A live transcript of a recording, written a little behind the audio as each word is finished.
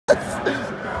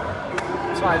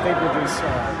So I think with this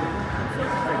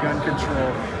the gun control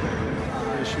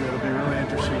issue, it'll be really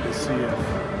interesting to see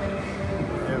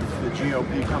if the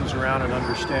GOP comes around and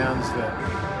understands that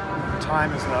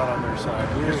time is not on their side,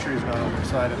 history is not on their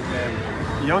side,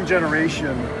 and the young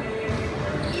generation,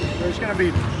 there's going to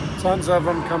be tons of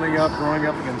them coming up, growing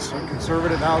up in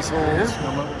conservative households,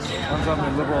 tons of them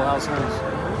in liberal households.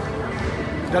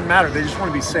 It doesn't matter, they just want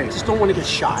to be safe. Just don't want to get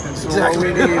shot. And so what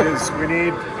we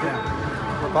need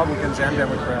Republicans and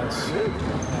Democrats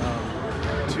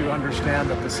to understand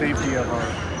that the safety of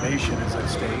our nation is at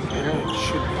stake.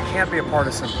 It can't be a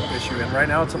partisan issue, and right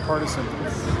now it's a partisan.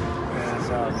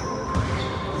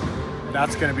 And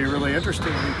that's going to be really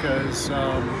interesting because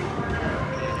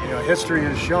history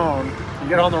has shown you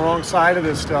get on the wrong side of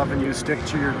this stuff and you stick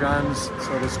to your guns,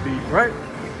 so to speak. Right.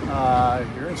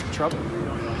 You're in some trouble.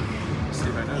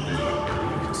 Steve, I know that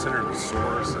you considered the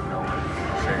source and no one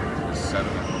shared this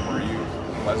sentiment. Were you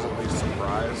pleasantly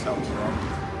surprised how Trump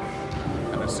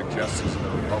kind of suggested to the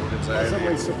Republicans?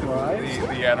 Pleasantly surprised? The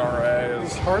NRA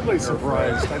is hardly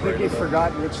surprised. I think he'd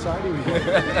forgotten which side he was on.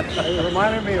 It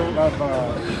reminded me of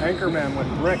Anchorman when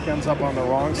Brick ends up on the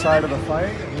wrong side of the fight.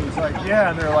 And he's like, yeah,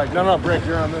 and they're like, no, Brick,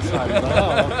 you're on this side. He's like,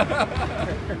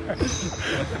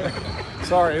 oh.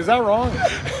 Sorry, is that wrong?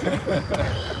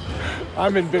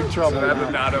 I'm in big trouble. So that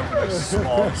did not open a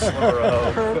small sliver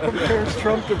of hope. Compares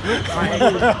Trump to Brick.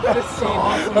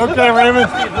 Okay,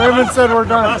 Raymond said we're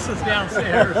done. The bus is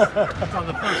downstairs. It's on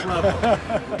the first level.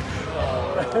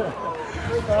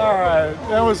 All right,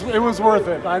 it was worth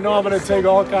it. I know I'm going to take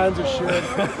all kinds of shit.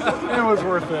 It was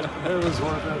worth it. It was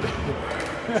worth it.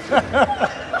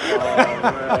 Oh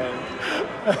man.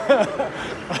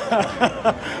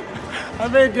 I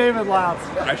made David laugh.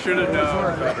 I should have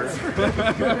known better.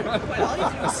 Well, all you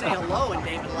do is say hello and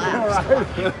David laughs. All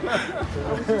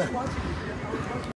right.